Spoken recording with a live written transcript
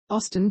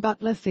Austin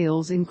Butler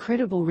feels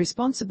incredible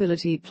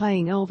responsibility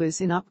playing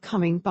Elvis in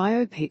upcoming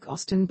biopic.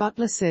 Austin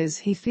Butler says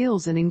he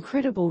feels an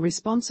incredible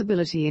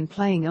responsibility in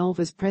playing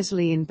Elvis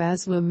Presley in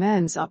Baz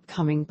Luhrmann's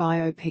upcoming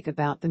biopic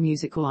about the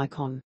musical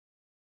icon.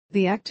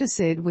 The actor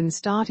said when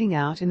starting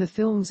out in the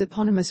film's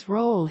eponymous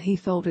role he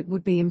felt it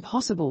would be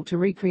impossible to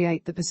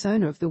recreate the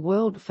persona of the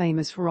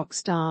world-famous rock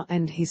star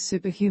and his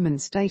superhuman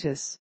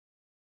status.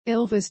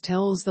 Elvis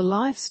tells the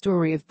life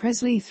story of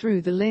Presley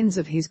through the lens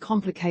of his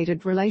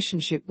complicated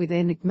relationship with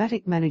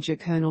enigmatic manager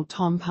Colonel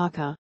Tom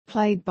Parker,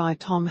 played by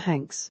Tom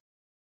Hanks.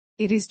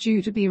 It is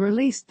due to be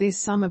released this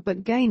summer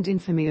but gained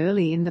infamy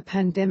early in the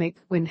pandemic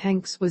when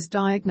Hanks was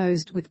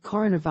diagnosed with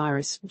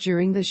coronavirus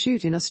during the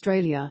shoot in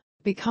Australia,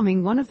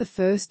 becoming one of the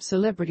first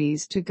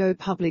celebrities to go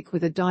public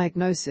with a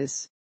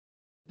diagnosis.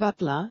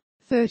 Butler,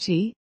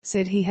 30,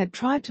 said he had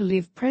tried to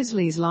live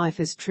Presley's life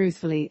as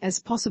truthfully as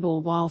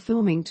possible while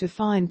filming to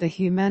find the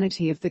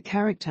humanity of the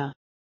character.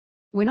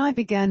 When I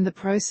began the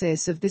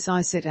process of this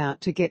I set out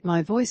to get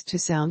my voice to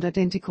sound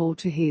identical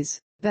to his.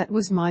 That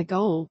was my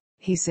goal,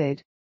 he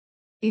said.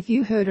 If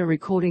you heard a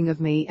recording of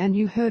me and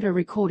you heard a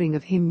recording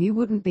of him you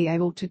wouldn't be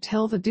able to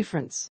tell the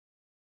difference.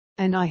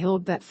 And I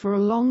held that for a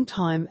long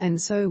time,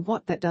 and so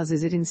what that does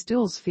is it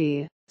instills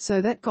fear,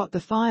 so that got the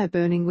fire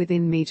burning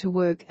within me to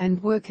work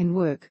and work and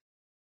work.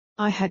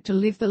 I had to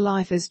live the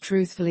life as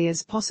truthfully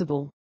as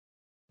possible.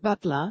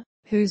 Butler,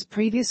 whose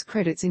previous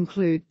credits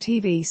include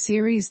TV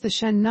series The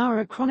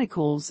Shannara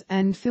Chronicles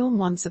and film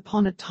Once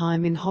Upon a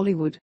Time in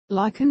Hollywood,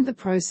 likened the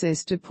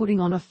process to putting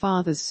on a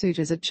father's suit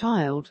as a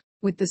child,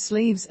 with the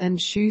sleeves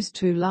and shoes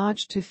too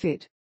large to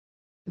fit.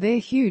 They're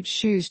huge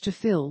shoes to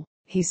fill,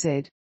 he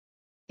said.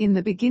 In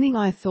the beginning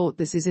I thought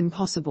this is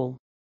impossible.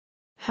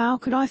 How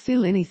could I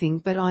fill anything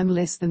but I'm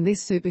less than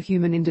this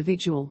superhuman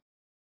individual?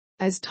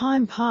 As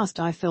time passed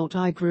I felt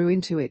I grew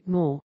into it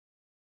more.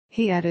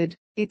 He added,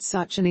 it's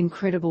such an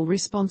incredible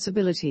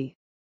responsibility.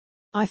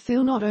 I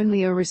feel not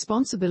only a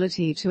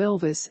responsibility to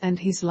Elvis and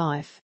his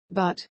life,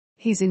 but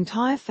his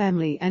entire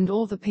family and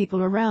all the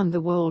people around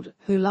the world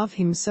who love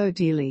him so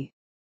dearly.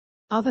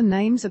 Other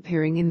names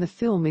appearing in the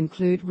film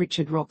include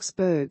Richard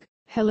Roxburgh,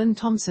 Helen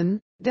Thomson,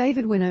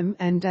 David Wenham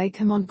and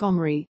Dacre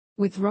Montgomery,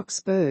 with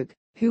Roxburgh,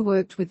 who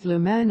worked with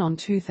Luhrmann on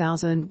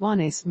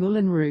 2001's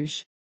Moulin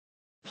Rouge,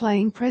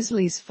 playing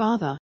Presley's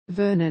father,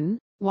 Vernon,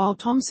 while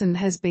Thomson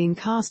has been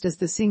cast as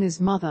the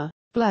singer's mother,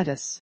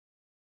 Gladys.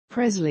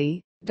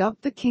 Presley,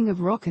 dubbed the King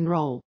of Rock and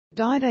Roll,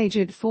 died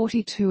aged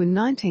 42 in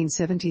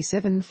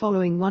 1977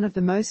 following one of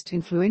the most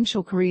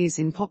influential careers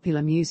in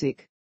popular music.